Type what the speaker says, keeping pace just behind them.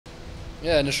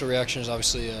Yeah, initial reaction is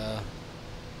obviously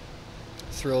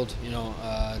thrilled.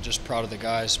 Just proud of the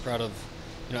guys, proud of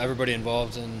everybody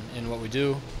involved in what we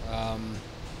do. A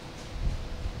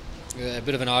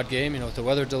bit of an odd game, with the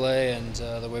weather delay and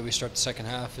the way we start the second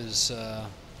half is, I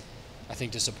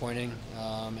think, disappointing,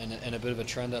 and a bit of a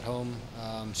trend at home.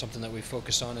 Something that we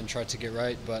focused on and tried to get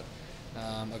right, but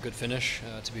a good finish.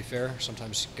 To be fair,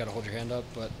 sometimes you got to hold your hand up,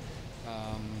 but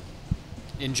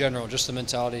in general, just the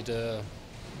mentality to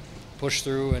push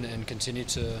through and continue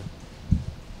to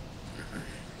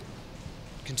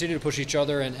push each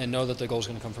other and know that the goal is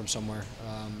going to come from somewhere.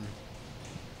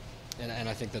 And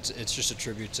I think it's just a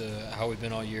tribute to how we've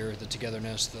been all year, the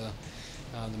togetherness, the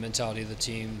mentality of the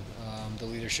team, the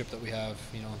leadership that we have,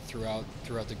 throughout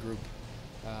the group.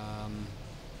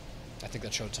 I think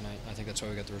that showed tonight. I think that's why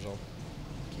we got the result.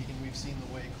 Keegan, we've seen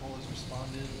the way Cole has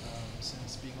responded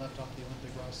since being left off the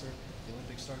Olympic roster. The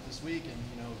Olympics start this week, and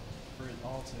for it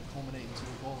all to culminate into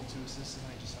a goal and 2 assists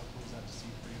tonight, just how cool is that to see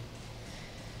for you?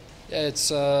 Yeah,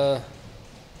 it's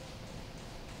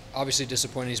obviously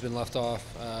disappointing he's been left off.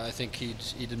 I think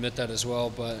he'd admit that as well.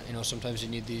 But sometimes you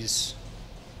need these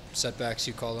setbacks,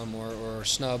 you call them, or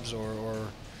snubs,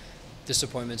 or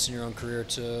disappointments in your own career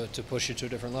to push you to a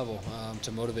different level,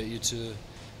 to motivate you to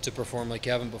perform like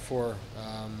you haven't before.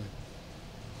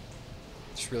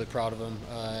 Just really proud of him.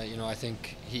 I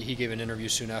think he gave an interview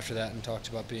soon after that and talked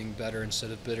about being better instead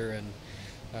of bitter, and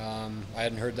I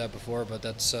hadn't heard that before, but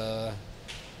that's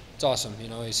it's awesome.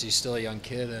 He's still a young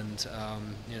kid, and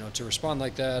to respond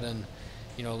like that, and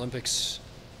Olympics,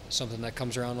 something that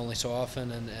comes around only so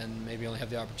often, and maybe only have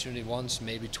the opportunity once,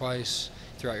 maybe twice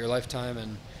throughout your lifetime,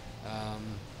 and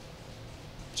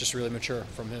just really mature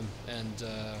from him, and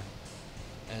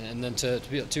then to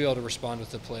be able to respond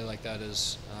with a play like that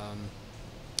is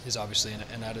obviously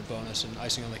an added bonus and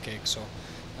icing on the cake. So,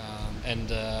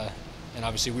 and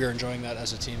obviously we're enjoying that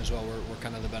as a team as well. We're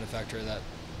kind of the benefactor of that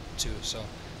too. So,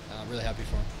 really happy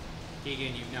for him.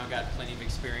 Keegan, you've now got plenty of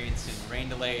experience in rain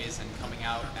delays and coming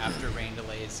out after rain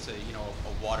delays to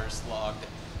a water-slogged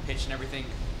pitch and everything.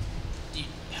 Do you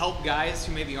help guys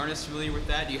who maybe aren't as familiar with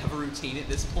that? Do you have a routine at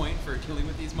this point for dealing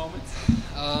with these moments?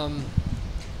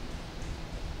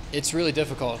 It's really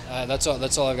difficult. That's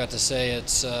all I've got to say.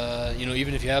 It's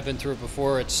even if you have been through it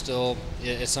before, it's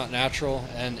not natural,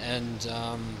 and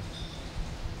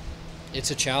it's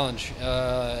a challenge,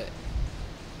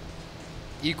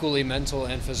 equally mental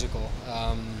and physical.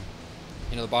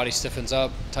 The body stiffens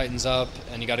up, tightens up,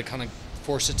 and you got to kind of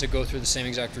force it to go through the same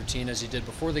exact routine as you did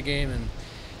before the game, and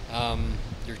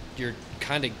you're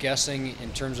kind of guessing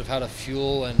in terms of how to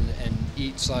fuel and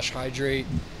eat/hydrate,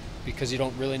 because you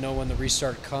don't really know when the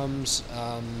restart comes.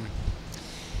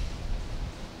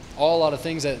 All a lot of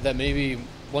things that maybe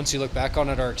once you look back on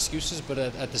it are excuses, but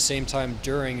at the same time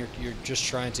during, you're just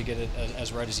trying to get it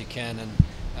as right as you can. And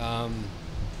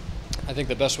I think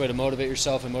the best way to motivate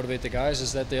yourself and motivate the guys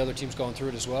is that the other team's going through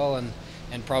it as well, and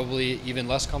probably even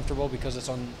less comfortable because it's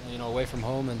on away from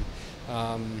home. And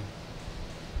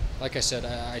like I said,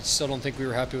 I still don't think we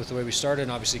were happy with the way we started,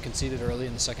 and obviously conceded early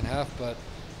in the second half, but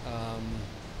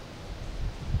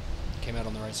came out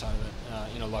on the right side of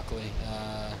it, luckily.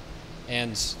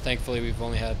 And thankfully, we've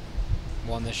only had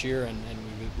one this year, and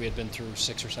we had been through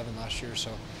 6 or 7 last year,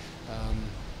 so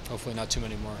hopefully not too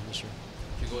many more this year.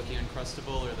 Did you go with the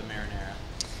Uncrustable or the Marinara?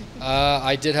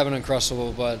 I did have an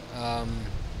Uncrustable, but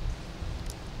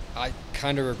I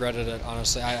kind of regretted it,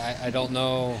 honestly. I don't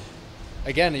know.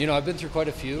 Again, I've been through quite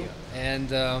a few,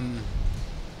 and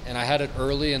I had it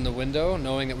early in the window,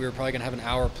 knowing that we were probably going to have an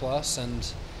hour plus,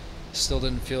 and still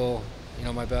didn't feel,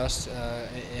 my best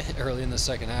early in the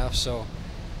second half. So,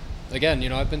 again,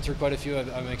 I've been through quite a few.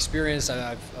 I'm experienced.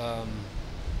 And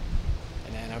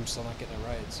I'm still not getting it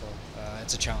right. So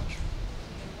it's a challenge.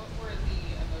 And what were the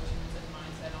emotions and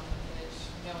mindset on the pitch,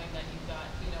 knowing that you've got,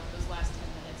 those last 10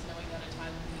 minutes, knowing that a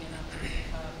tie will be enough to pick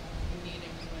up, you need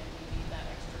to win, you need that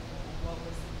extra goal. What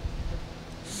was the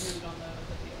mood on the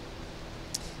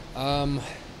field?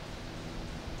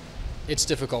 It's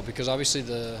difficult because obviously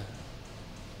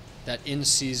that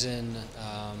in-season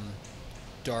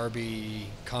derby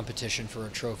competition for a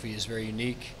trophy is very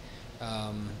unique,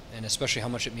 and especially how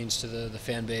much it means to the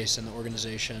fan base and the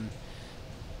organization.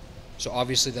 So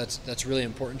obviously that's really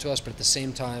important to us, but at the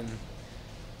same time,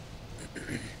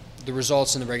 the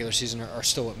results in the regular season are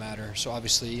still what matter. So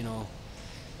obviously,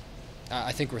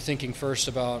 I think we're thinking first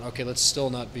about, okay, let's still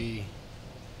not be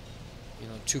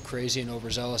too crazy and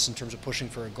overzealous in terms of pushing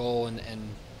for a goal and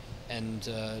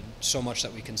so much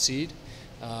that we concede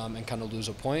and kind of lose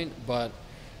a point. But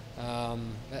I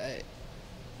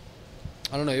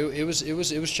don't know. It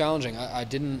was challenging. I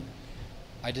didn't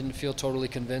I didn't feel totally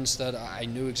convinced that I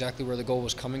knew exactly where the goal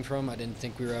was coming from. I didn't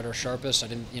think we were at our sharpest. I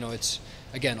didn't, it's,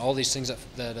 again, all these things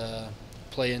that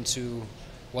play into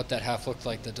what that half looked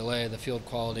like, the delay, the field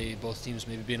quality, both teams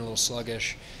maybe being a little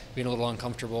sluggish, being a little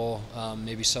uncomfortable,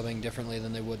 maybe subbing differently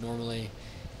than they would normally.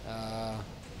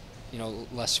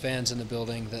 Less fans in the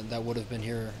building that would have been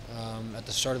here at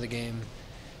the start of the game.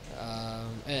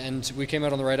 And we came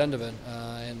out on the right end of it.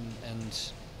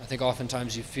 And I think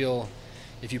oftentimes you feel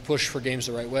if you push for games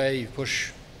the right way, you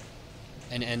push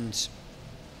and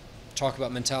talk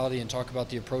about mentality and talk about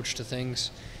the approach to things,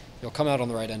 you'll come out on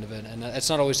the right end of it. And it's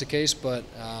not always the case, but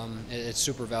it's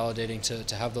super validating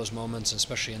to have those moments,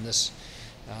 especially in this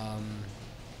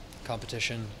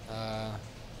competition.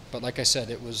 But like I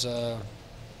said, it was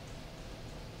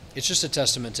it's just a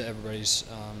testament to everybody's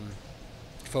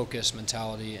focus,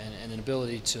 mentality, and an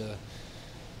ability to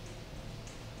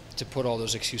put all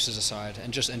those excuses aside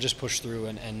and just push through.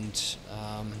 And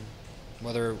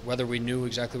whether we knew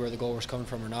exactly where the goal was coming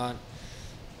from or not,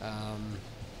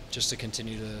 just to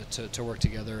continue to work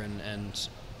together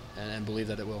and believe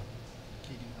that it will.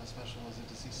 Keegan, how special was it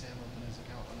to see Sam open his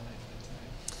account on the night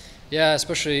tonight? Yeah,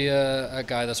 especially a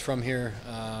guy that's from here,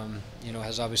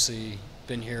 has obviously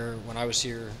been here when I was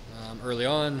here early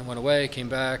on, went away, came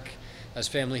back, has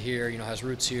family here, has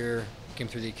roots here, came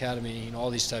through the academy, all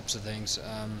these types of things.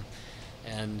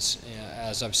 And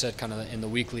as I've said, kind of in the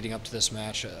week leading up to this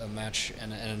match, a match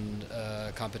and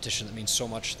a competition that means so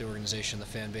much to the organization, the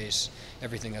fan base,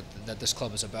 everything that this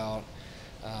club is about.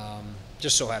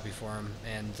 Just so happy for him.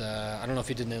 And I don't know if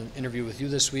he did an interview with you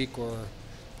this week or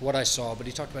what I saw, but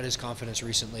he talked about his confidence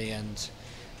recently and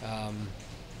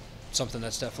something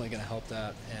that's definitely going to help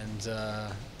that. And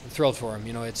I'm thrilled for him.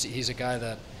 He's a guy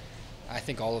that I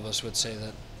think all of us would say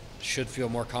that should feel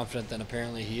more confident than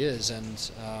apparently he is. And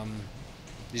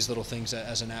these little things that,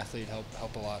 as an athlete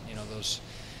help a lot. Those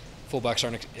fullbacks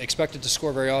aren't expected to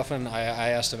score very often. I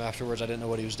asked him afterwards. I didn't know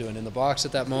what he was doing in the box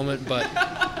at that moment, but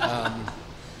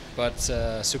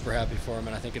super happy for him,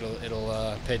 and I think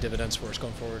it'll pay dividends for us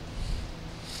going forward.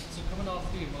 So coming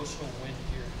off the emotional win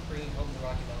here, bringing home the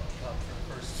Rocky Mountain Cup for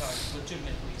the first time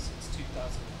legitimately since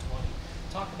 2020.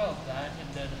 Talk about that,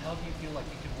 and then how do you feel like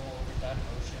you can roll over that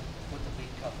emotion with the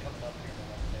League Cup coming up here in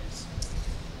 11 days?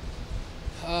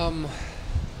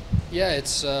 Yeah,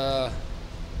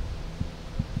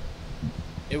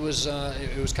 it was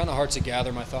kind of hard to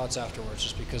gather my thoughts afterwards,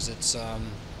 just because it's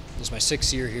my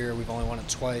 6th year here. We've only won it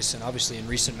twice, and obviously in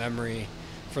recent memory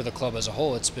for the club as a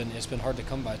whole, it's been hard to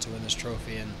come by to win this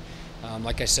trophy. And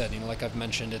like I said, like I've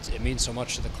mentioned, it means so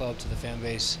much to the club, to the fan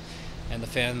base, and the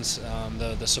fans.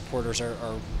 The supporters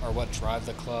are what drive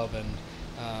the club, and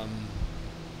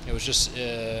it was just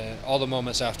all the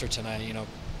moments after tonight.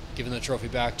 Giving the trophy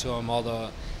back to them, all the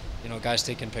guys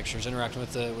taking pictures, interacting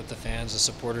with the fans, the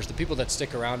supporters, the people that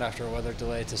stick around after a weather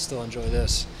delay to still enjoy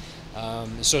this.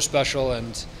 It's so special,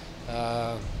 and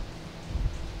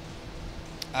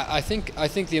I think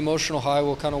the emotional high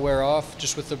will kind of wear off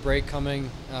just with the break coming.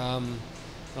 I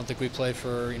don't think we play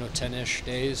for 10-ish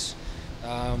days,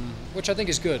 which I think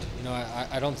is good.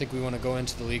 I don't think we want to go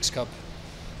into the Leagues Cup.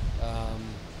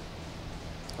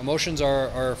 Emotions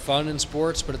are fun in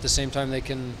sports, but at the same time they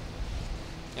can.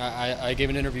 I gave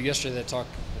an interview yesterday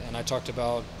and I talked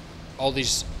about all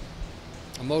these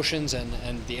emotions and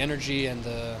the energy and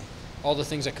all the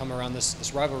things that come around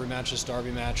this rivalry match, this derby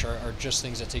match, are just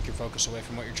things that take your focus away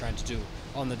from what you're trying to do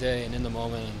on the day and in the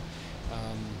moment.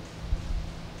 And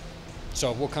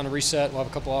so we'll kind of reset. We'll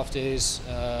have a couple off days,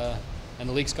 and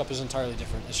the Leagues Cup is entirely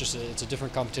different. It's a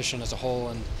different competition as a whole,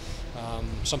 and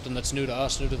something that's new to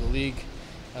us, new to the league.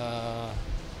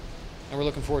 And we're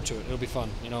looking forward to it. It'll be fun.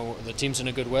 The team's in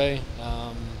a good way,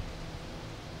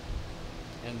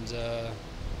 and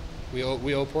we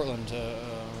owe Portland,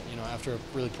 after a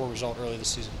really poor result early this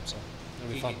season. So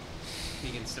it'll be fun.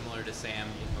 Keegan, similar to Sam,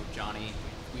 Johnny,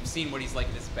 we've seen what he's like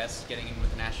at his best, getting in with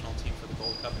the national team for the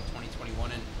Gold Cup in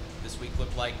 2021, and this week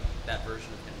looked like that version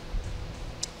of him.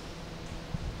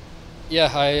 Yeah,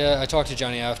 I talked to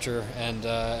Johnny after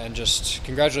and just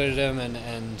congratulated him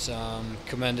and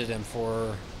commended him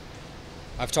for.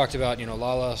 I've talked about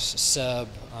Lala, Seb,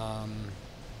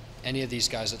 any of these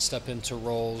guys that step into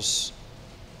roles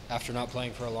after not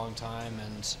playing for a long time,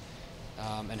 and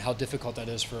how difficult that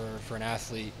is for an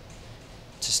athlete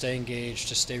to stay engaged,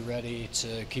 to stay ready,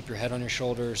 to keep your head on your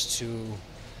shoulders, to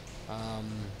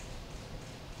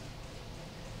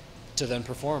then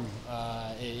perform.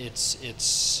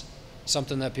 It's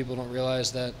something that people don't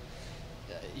realize, that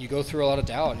you go through a lot of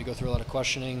doubt, you go through a lot of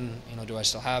questioning. Do I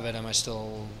still have it? Am I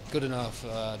still good enough?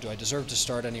 Do I deserve to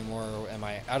start anymore? Am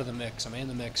I out of the mix? Am I in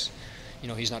the mix?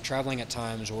 He's not traveling at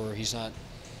times, or he's not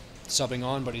subbing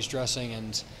on, but he's dressing,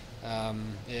 and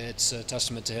it's a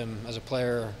testament to him as a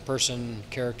player, person,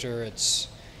 character. It's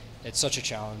such a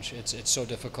challenge. It's so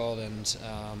difficult, and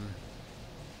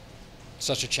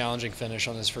such a challenging finish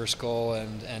on his first goal,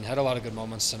 and had a lot of good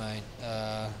moments tonight.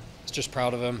 Just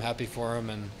proud of him, happy for him,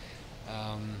 and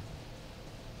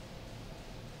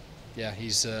yeah, he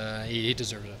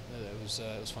deserves it. It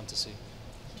was fun to see.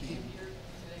 You're getting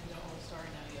to All-Star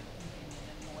now. You have Keegan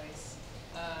and Moise.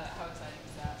 How exciting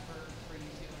is that for you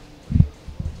two, and what are you looking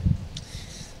forward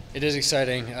to? It is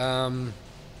exciting.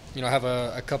 I have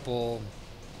a couple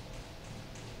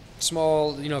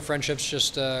small, friendships,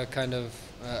 just kind of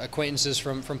acquaintances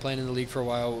from playing in the league for a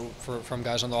while, from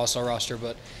guys on the All-Star roster.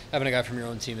 But having a guy from your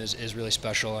own team is really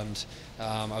special, and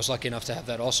I was lucky enough to have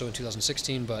that also in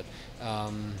 2016. But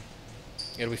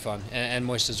it'll be fun, and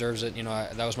Moise deserves it.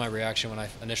 That was my reaction when I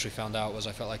initially found out.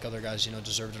 I felt like other guys,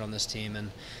 deserved it on this team,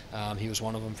 and he was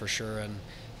one of them for sure. And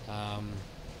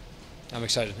I'm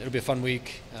excited. It'll be a fun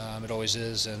week. It always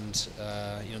is, and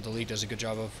the league does a good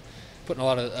job of putting a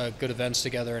lot of good events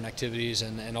together and activities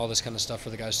and all this kind of stuff for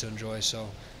the guys to enjoy. So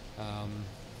I'm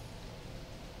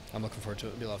looking forward to it.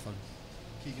 It'll be a lot of fun.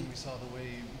 Keegan, we saw the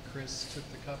way Chris took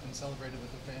the cup and celebrated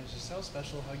with the fans. Just how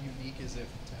special, how unique is it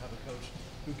to have a coach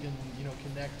who can,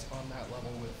 connect on that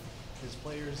level with his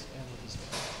players and with his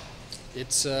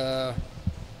fans?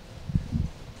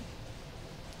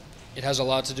 It has a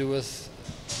lot to do with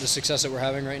the success that we're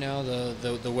having right now,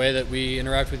 the way that we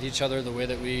interact with each other, the way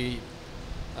that we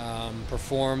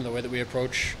perform, the way that we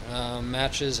approach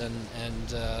matches, and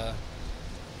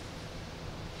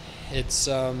it's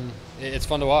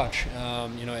fun to watch.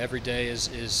 Every day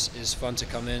is fun to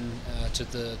come in to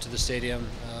the stadium.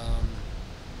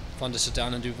 Fun to sit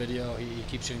down and do video. He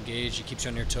keeps you engaged. He keeps you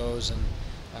on your toes, and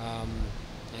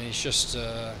he's just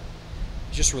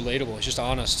relatable. He's just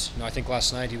honest. I think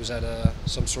last night he was at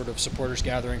some sort of supporters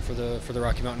gathering for the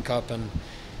Rocky Mountain Cup, and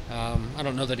I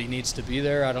don't know that he needs to be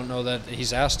there. I don't know that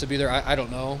he's asked to be there. I don't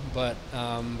know, but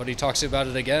he talks about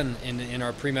it again in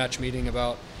our pre-match meeting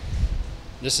about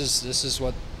this is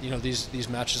what these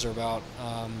matches are about.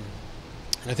 And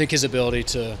I think his ability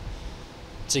to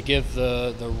give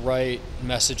the right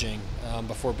messaging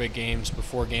before big games,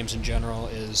 before games in general,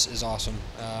 is awesome.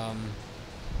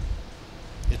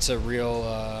 It's a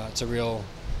real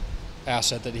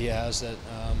asset that he has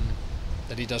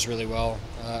that he does really well,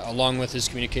 along with his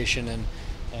communication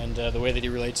and the way that he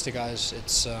relates to guys.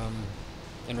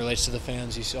 And relates to the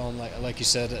fans. You saw him, like you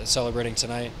said, celebrating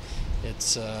tonight.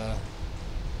 It's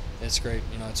great.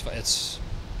 It's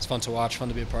fun to watch, fun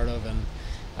to be a part of, and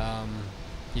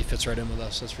he fits right in with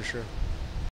us. That's for sure.